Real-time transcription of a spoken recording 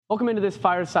Welcome into this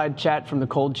fireside chat from the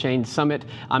Cold Chain Summit.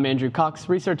 I'm Andrew Cox,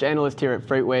 research analyst here at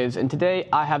FreightWaves, and today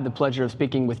I have the pleasure of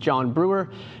speaking with John Brewer,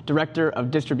 Director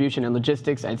of Distribution and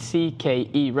Logistics at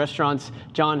CKE Restaurants.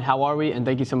 John, how are we? And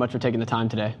thank you so much for taking the time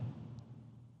today.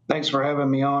 Thanks for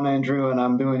having me on, Andrew, and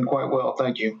I'm doing quite well,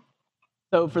 thank you.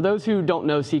 So for those who don't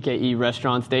know CKE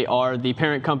Restaurants, they are the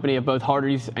parent company of both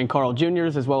Hardee's and Carl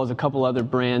Jr.'s, as well as a couple other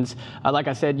brands. Like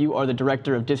I said, you are the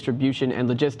Director of Distribution and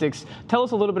Logistics. Tell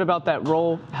us a little bit about that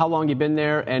role, how long you've been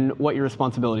there, and what your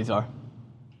responsibilities are.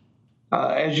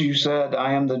 As you said,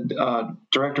 I am the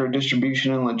Director of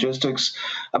Distribution and Logistics.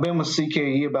 I've been with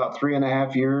CKE about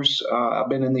 3.5 years. I've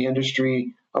been in the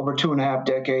industry over 2.5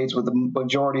 decades, with the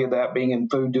majority of that being in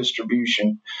food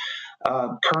distribution.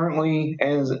 Currently,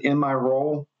 as in my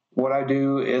role, what I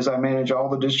do is I manage all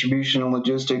the distribution and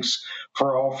logistics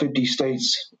for all 50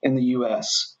 states in the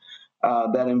U.S.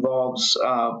 That involves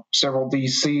several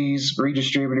DCs,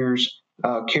 redistributors,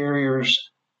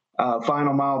 carriers,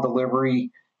 final mile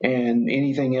delivery, and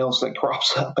anything else that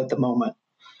crops up at the moment.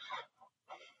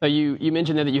 So you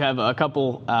mentioned that you have a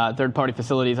couple third-party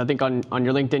facilities. I think on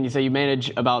your LinkedIn you say you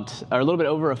manage a little bit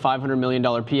over a $500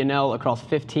 million P&L across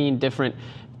 15 different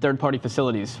third-party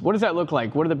facilities. What does that look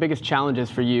like? What are the biggest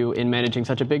challenges for you in managing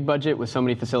such a big budget with so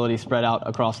many facilities spread out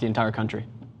across the entire country?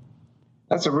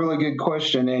 That's a really good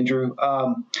question, Andrew.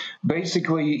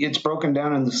 Basically, it's broken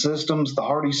down into systems. The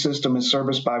Hardee's system is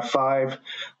serviced by 5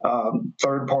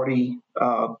 third-party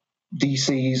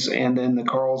DCs, and then the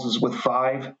Carl's is with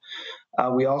 5.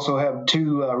 We also have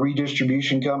 2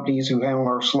 redistribution companies who handle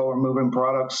our slower moving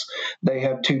products. They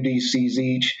have 2 DCs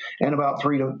each, and about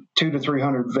 200 to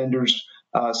 300 vendors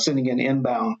sending in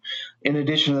inbound. In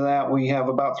addition to that, we have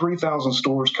about 3,000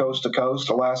 stores coast to coast,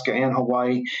 Alaska and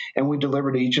Hawaii, and we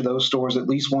deliver to each of those stores at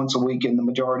least once a week, and the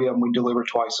majority of them we deliver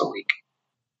twice a week.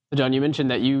 John, you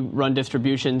mentioned that you run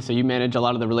distribution, so you manage a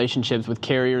lot of the relationships with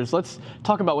carriers. Let's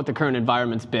talk about what the current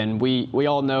environment's been. We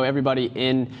all know, everybody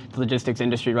in the logistics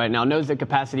industry right now knows that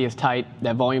capacity is tight,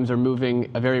 that volumes are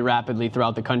moving very rapidly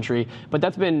throughout the country, but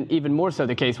that's been even more so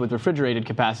the case with refrigerated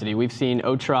capacity. We've seen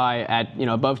OTRI at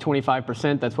above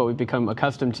 25%, that's what we've become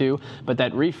accustomed to, but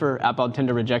that reefer outbound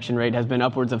tender rejection rate has been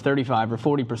upwards of 35 or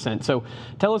 40%. So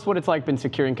tell us what it's like been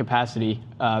securing capacity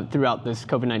throughout this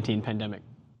COVID-19 pandemic.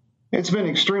 It's been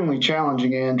extremely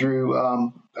challenging, Andrew.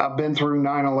 I've been through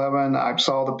 9/11. I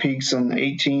saw the peaks in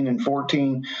 18 and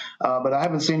 14, but I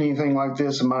haven't seen anything like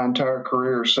this in my entire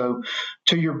career. So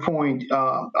to your point,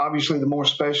 obviously the more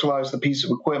specialized the piece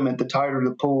of equipment, the tighter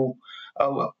the pool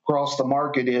across the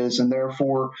market is, and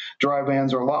therefore dry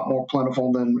vans are a lot more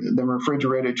plentiful than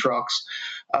refrigerated trucks.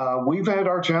 We've had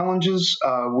our challenges.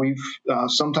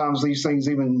 Sometimes these things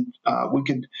even we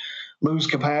could lose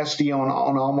capacity on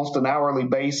almost an hourly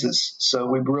basis. So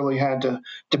we've really had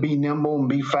to be nimble and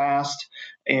be fast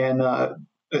and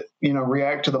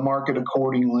react to the market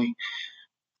accordingly.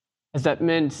 Has that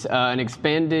meant an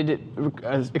expanded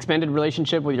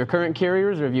relationship with your current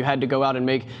carriers, or have you had to go out and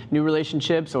make new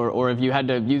relationships, or have you had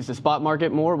to use the spot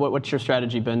market more? What's your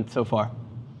strategy been so far?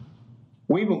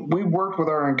 We've worked with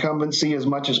our incumbency as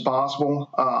much as possible.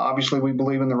 Obviously, we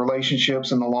believe in the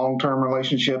relationships and the long-term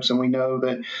relationships, and we know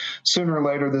that sooner or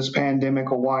later this pandemic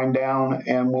will wind down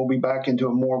and we'll be back into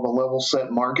a more of a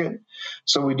level-set market.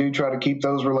 So we do try to keep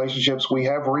those relationships. We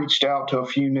have reached out to a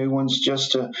few new ones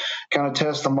just to kind of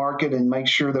test the market and make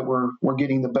sure that we're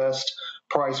getting the best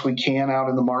price we can out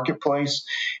in the marketplace.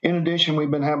 In addition,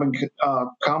 we've been having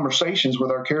conversations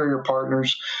with our carrier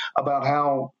partners about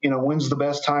how, when's the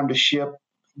best time to ship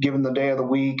given the day of the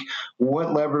week,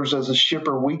 what levers as a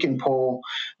shipper we can pull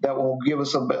that will give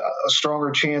us a stronger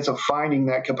chance of finding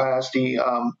that capacity.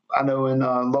 I know in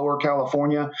Lower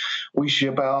California,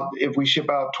 if we ship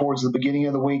out towards the beginning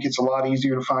of the week, it's a lot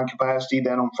easier to find capacity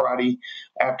than on Friday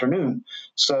afternoon.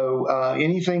 So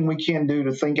anything we can do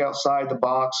to think outside the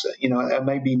box, it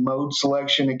may be mode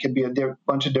selection, it could be a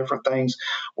bunch of different things.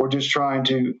 We're just trying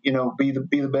to, be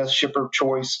the best shipper of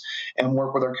choice and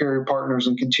work with our carrier partners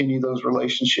and continue those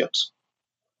relationships.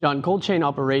 John, cold chain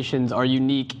operations are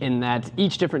unique in that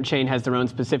each different chain has their own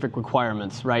specific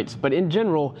requirements, right? But in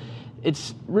general,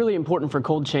 it's really important for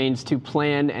cold chains to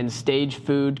plan and stage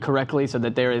food correctly so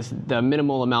that there is the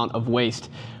minimal amount of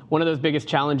waste. One of those biggest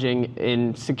challenging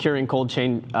in securing cold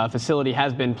chain facility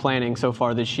has been planning so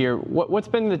far this year. What's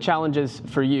been the challenges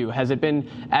for you? Has it been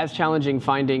as challenging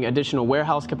finding additional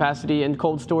warehouse capacity in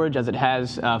cold storage as it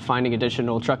has finding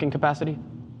additional trucking capacity?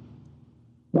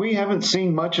 We haven't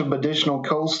seen much of additional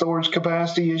cold storage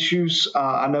capacity issues.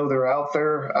 I know they're out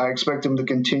there. I expect them to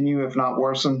continue, if not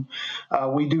worsen.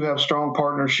 We do have strong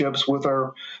partnerships with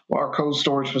our cold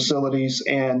storage facilities,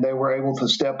 and they were able to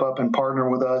step up and partner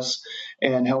with us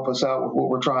and help us out with what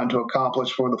we're trying to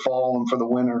accomplish for the fall and for the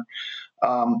winter.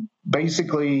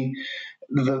 Basically,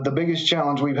 the biggest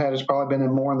challenge we've had has probably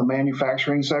been more in the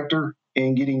manufacturing sector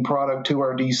in getting product to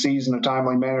our DCs in a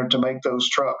timely manner to make those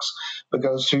trucks.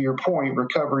 Because to your point,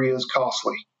 recovery is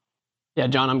costly. Yeah,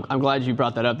 John, I'm glad you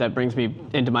brought that up. That brings me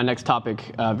into my next topic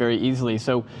very easily.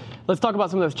 So let's talk about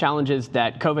some of those challenges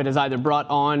that COVID has either brought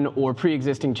on or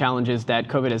pre-existing challenges that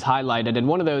COVID has highlighted. And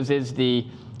one of those is the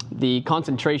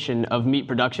concentration of meat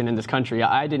production in this country.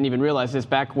 I didn't even realize this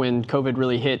back when COVID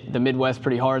really hit the Midwest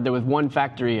pretty hard. There was one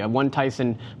factory, one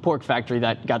Tyson pork factory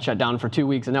that got shut down for 2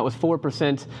 weeks, and that was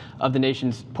 4% of the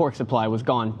nation's pork supply was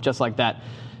gone, just like that.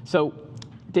 So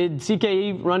did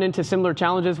CKE run into similar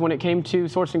challenges when it came to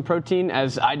sourcing protein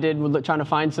as I did with trying to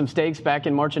find some steaks back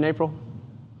in March and April?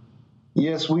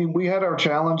 Yes, we had our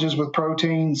challenges with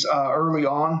proteins early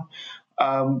on.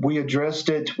 We addressed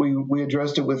it. We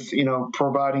addressed it with,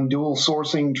 providing dual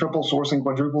sourcing, triple sourcing,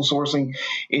 quadruple sourcing,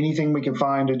 anything we can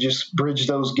find to just bridge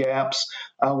those gaps.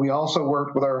 We also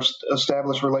worked with our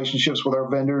established relationships with our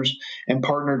vendors and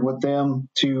partnered with them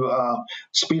to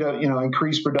speed up,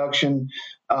 increase production,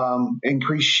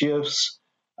 increase shifts,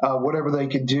 whatever they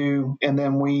could do. And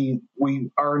then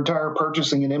our entire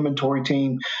purchasing and inventory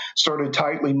team started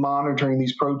tightly monitoring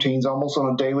these proteins almost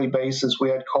on a daily basis. We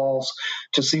had calls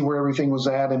to see where everything was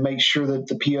at and make sure that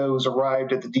the POs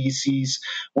arrived at the DCs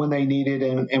when they needed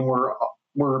and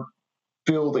were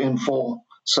filled in full.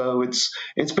 So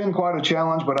it's been quite a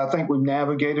challenge, but I think we've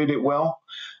navigated it well.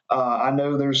 I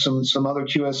know there's some other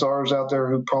QSRs out there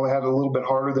who probably had it a little bit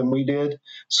harder than we did.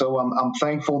 So I'm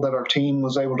thankful that our team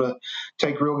was able to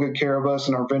take real good care of us,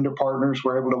 and our vendor partners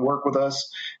were able to work with us,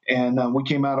 and we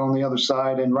came out on the other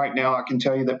side. And right now, I can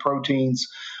tell you that proteins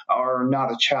are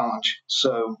not a challenge.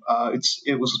 So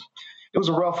it was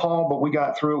a rough haul, but we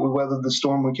got through it. We weathered the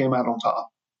storm. We came out on top.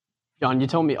 John, you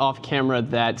told me off camera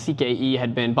that CKE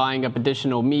had been buying up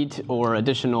additional meat or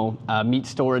additional meat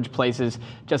storage places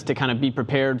just to kind of be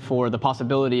prepared for the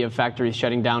possibility of factories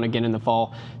shutting down again in the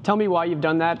fall. Tell me why you've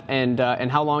done that and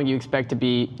how long you expect to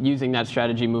be using that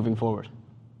strategy moving forward.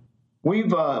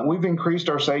 We've increased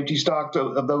our safety stock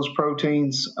of those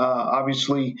proteins,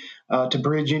 obviously, to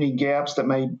bridge any gaps that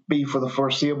may be for the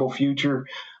foreseeable future.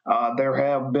 There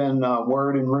have been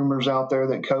word and rumors out there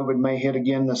that COVID may hit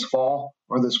again this fall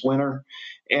or this winter,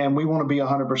 and we want to be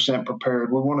 100%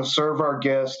 prepared. We want to serve our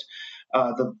guests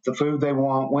the food they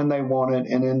want, when they want it,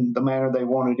 and in the manner they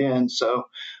want it in. So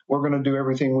we're going to do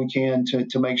everything we can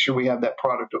to make sure we have that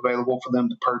product available for them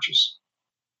to purchase.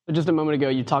 Just a moment ago,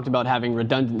 you talked about having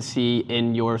redundancy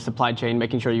in your supply chain,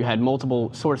 making sure you had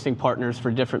multiple sourcing partners for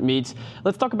different meats.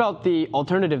 Let's talk about the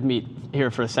alternative meat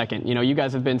here for a second. You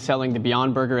guys have been selling the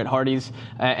Beyond Burger at Hardee's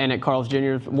and at Carl's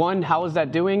Jr. One, how is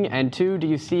that doing? And two, do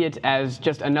you see it as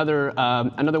just another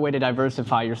way to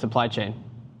diversify your supply chain?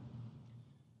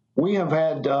 We have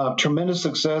had tremendous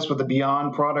success with the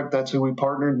Beyond product. That's who we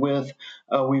partnered with.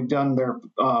 We've done their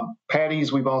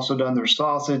patties. We've also done their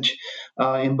sausage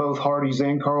in both Hardee's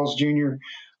and Carl's Jr.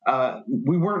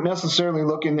 We weren't necessarily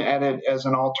looking at it as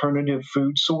an alternative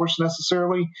food source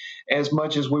necessarily, as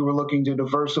much as we were looking to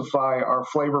diversify our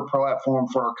flavor platform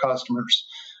for our customers,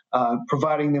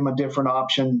 providing them a different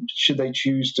option should they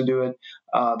choose to do it.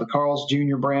 The Carl's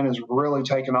Jr. brand has really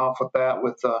taken off with that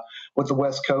with the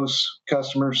West Coast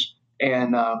customers,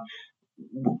 and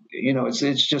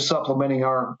it's just supplementing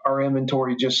our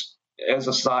inventory just as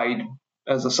a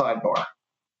sidebar.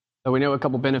 So we know a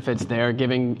couple benefits there,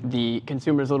 giving the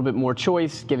consumers a little bit more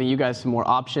choice, giving you guys some more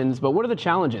options. But what are the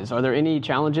challenges? Are there any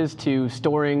challenges to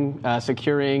storing,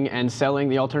 securing, and selling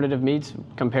the alternative meats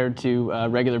compared to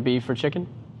regular beef or chicken?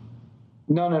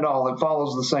 None at all. It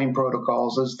follows the same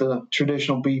protocols as the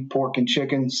traditional beef, pork, and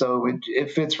chicken. So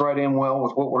it fits right in well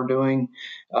with what we're doing.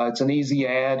 It's an easy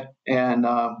add. And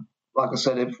like I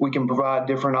said, if we can provide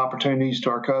different opportunities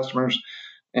to our customers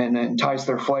and entice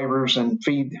their flavors and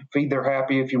feed their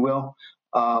happy, if you will,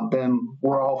 then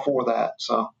we're all for that.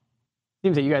 So.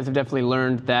 Seems that you guys have definitely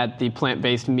learned that the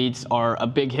plant-based meats are a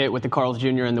big hit with the Carl's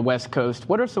Jr. and the West Coast.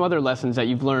 What are some other lessons that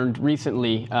you've learned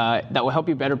recently that will help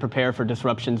you better prepare for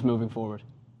disruptions moving forward?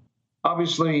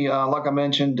 Obviously, like I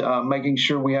mentioned, making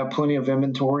sure we have plenty of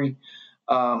inventory.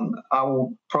 I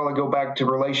will probably go back to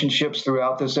relationships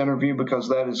throughout this interview because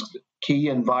that is key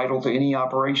and vital to any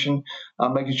operation,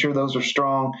 making sure those are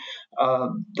strong.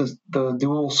 The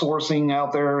dual sourcing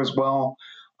out there as well.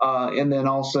 And then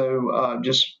also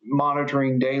just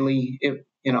monitoring daily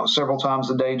several times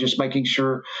a day, just making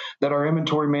sure that our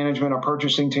inventory management, our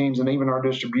purchasing teams, and even our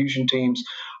distribution teams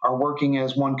are working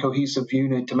as one cohesive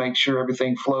unit to make sure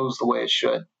everything flows the way it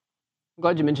should. I'm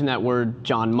glad you mentioned that word,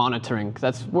 John, monitoring, 'cause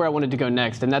that's where I wanted to go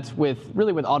next, and that's with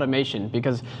automation,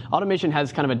 because automation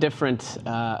has kind of a different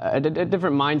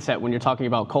mindset when you're talking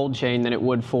about cold chain than it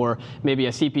would for maybe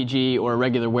a CPG or a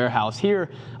regular warehouse. Here,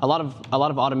 a lot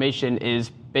of automation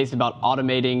is based about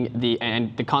automating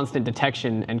the constant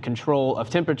detection and control of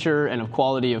temperature and of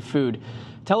quality of food.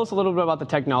 Tell us a little bit about the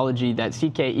technology that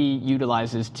CKE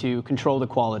utilizes to control the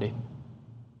quality.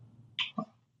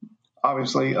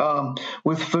 Obviously,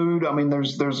 with food, I mean,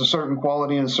 there's a certain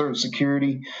quality and a certain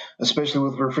security, especially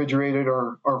with refrigerated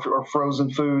or frozen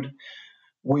food.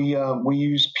 We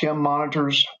use PIM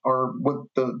monitors, or what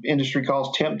the industry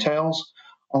calls temp tails,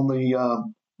 on the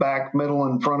back, middle,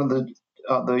 and front of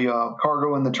the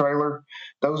cargo in the trailer.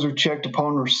 Those are checked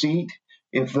upon receipt.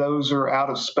 If those are out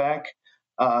of spec,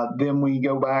 then we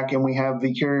go back and we have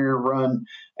the carrier run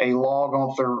a log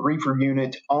off their reefer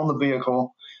unit on the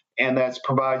vehicle, and that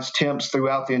provides temps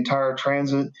throughout the entire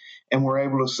transit. And we're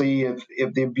able to see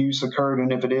if the abuse occurred,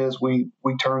 and if it is, we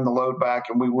turn the load back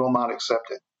and we will not accept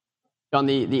it. John,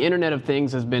 the Internet of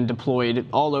Things has been deployed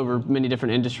all over many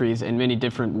different industries in many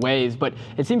different ways, but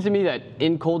it seems to me that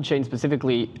in cold chain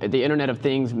specifically, the Internet of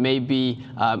Things may be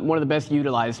one of the best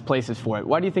utilized places for it.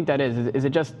 Why do you think that is? Is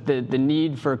it just the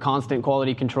need for constant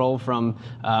quality control from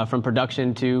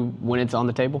production to when it's on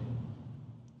the table?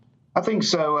 I think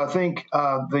so. I think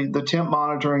the temp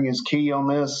monitoring is key on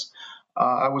this.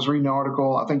 I was reading an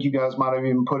article, I think you guys might have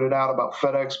even put it out, about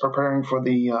FedEx preparing for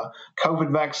the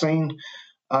COVID vaccine.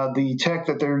 The tech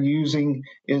that they're using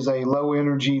is a low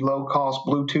energy, low cost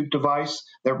Bluetooth device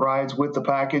that rides with the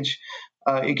package.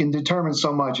 It can determine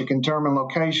so much. It can determine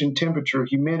location, temperature,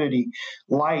 humidity,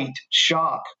 light,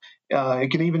 shock. It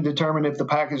can even determine if the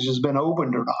package has been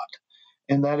opened or not.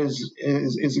 And that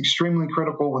is extremely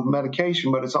critical with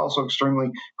medication, but it's also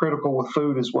extremely critical with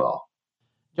food as well.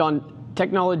 John,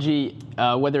 technology,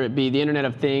 whether it be the Internet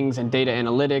of Things and data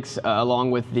analytics,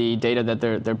 along with the data that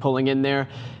they're pulling in there,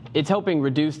 it's helping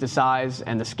reduce the size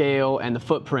and the scale and the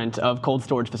footprint of cold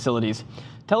storage facilities.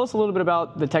 Tell us a little bit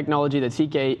about the technology that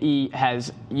CKE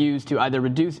has used to either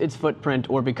reduce its footprint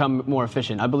or become more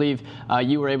efficient. I believe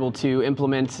you were able to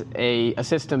implement a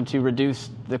system to reduce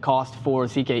the cost for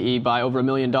CKE by over $1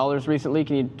 million recently.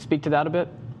 Can you speak to that a bit?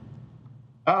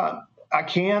 I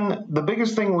can. The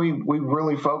biggest thing we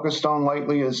really focused on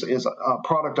lately is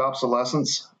product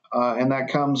obsolescence, and that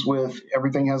comes with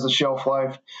everything has a shelf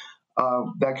life.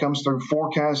 That comes through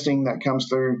forecasting, that comes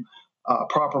through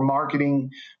proper marketing,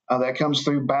 that comes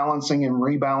through balancing and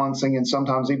rebalancing, and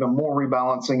sometimes even more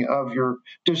rebalancing of your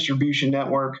distribution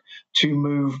network to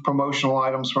move promotional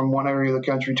items from one area of the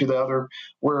country to the other,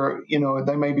 where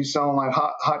they may be selling like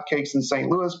hot cakes in St.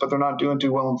 Louis, but they're not doing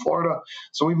too well in Florida.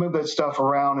 So we move that stuff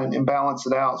around and balance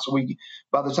it out. So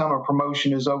by the time a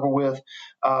promotion is over with,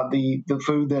 the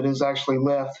food that is actually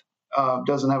left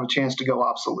doesn't have a chance to go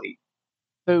obsolete.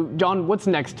 So, John, what's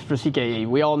next for CKE?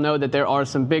 We all know that there are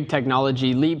some big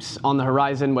technology leaps on the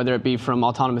horizon, whether it be from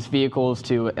autonomous vehicles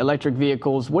to electric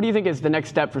vehicles. What do you think is the next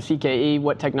step for CKE?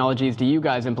 What technologies do you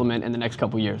guys implement in the next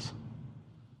couple of years?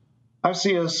 I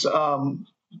see us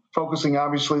focusing,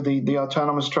 obviously, the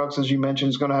autonomous trucks, as you mentioned,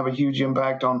 is going to have a huge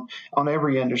impact on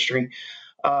every industry.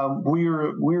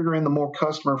 We're in the more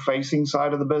customer-facing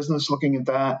side of the business, looking at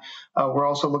that. We're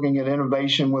also looking at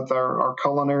innovation with our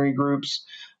culinary groups.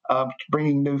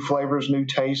 Bringing new flavors, new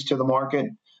tastes to the market.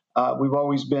 We've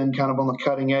always been kind of on the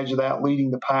cutting edge of that,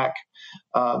 leading the pack,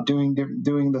 doing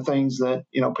the things that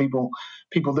people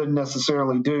didn't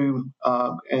necessarily do,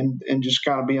 and just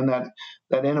kind of being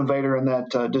that innovator and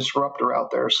that disruptor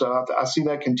out there. So I see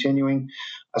that continuing.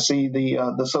 I see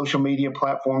the social media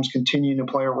platforms continuing to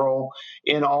play a role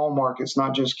in all markets,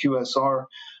 not just QSR.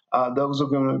 Those are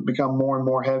going to become more and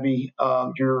more heavy.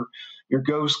 Your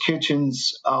ghost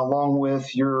kitchens, along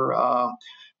with your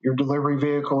delivery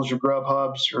vehicles, your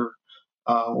Grubhubs, your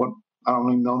what I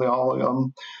don't even know all of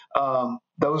them.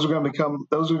 Those are going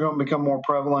to become more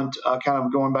prevalent. Kind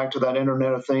of going back to that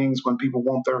Internet of Things, when people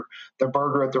want their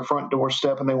burger at their front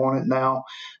doorstep and they want it now.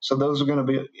 So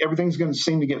everything's going to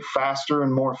seem to get faster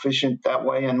and more efficient that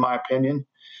way, in my opinion.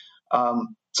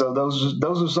 So those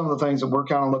are some of the things that we're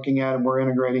kind of looking at and we're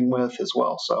integrating with as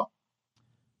well. So.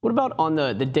 What about on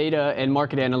the data and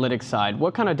market analytics side?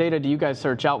 What kind of data do you guys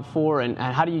search out for, and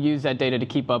how do you use that data to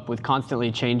keep up with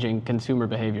constantly changing consumer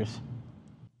behaviors?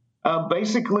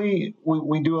 Basically,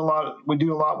 we do a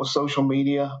lot with social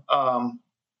media.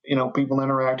 People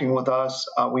interacting with us.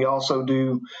 We also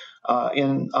do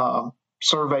in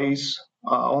surveys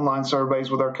online surveys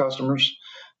with our customers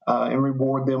and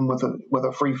reward them with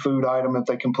a free food item if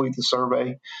they complete the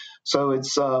survey. So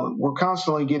we're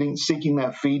constantly seeking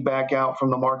that feedback out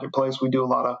from the marketplace. We do a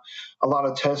lot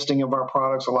of testing of our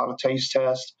products, a lot of taste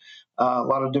tests, a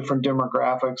lot of different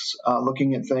demographics,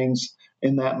 looking at things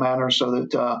in that manner so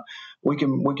that we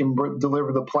can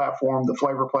deliver the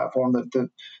flavor platform that the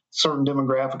certain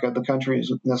demographic of the country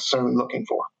is necessarily looking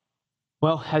for.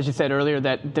 Well, as you said earlier,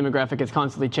 that demographic is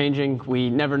constantly changing.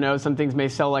 We never know. Some things may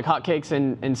sell like hotcakes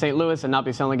in St. Louis and not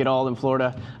be selling at all in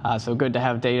Florida. So good to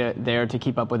have data there to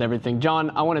keep up with everything. John,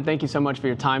 I want to thank you so much for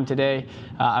your time today.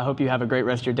 I hope you have a great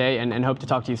rest of your day and hope to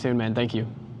talk to you soon, man. Thank you.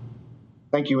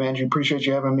 Thank you, Andrew. Appreciate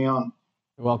you having me on.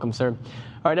 You're welcome, sir.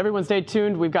 All right, everyone, stay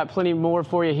tuned. We've got plenty more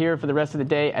for you here for the rest of the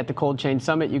day at the Cold Chain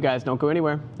Summit. You guys don't go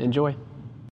anywhere. Enjoy.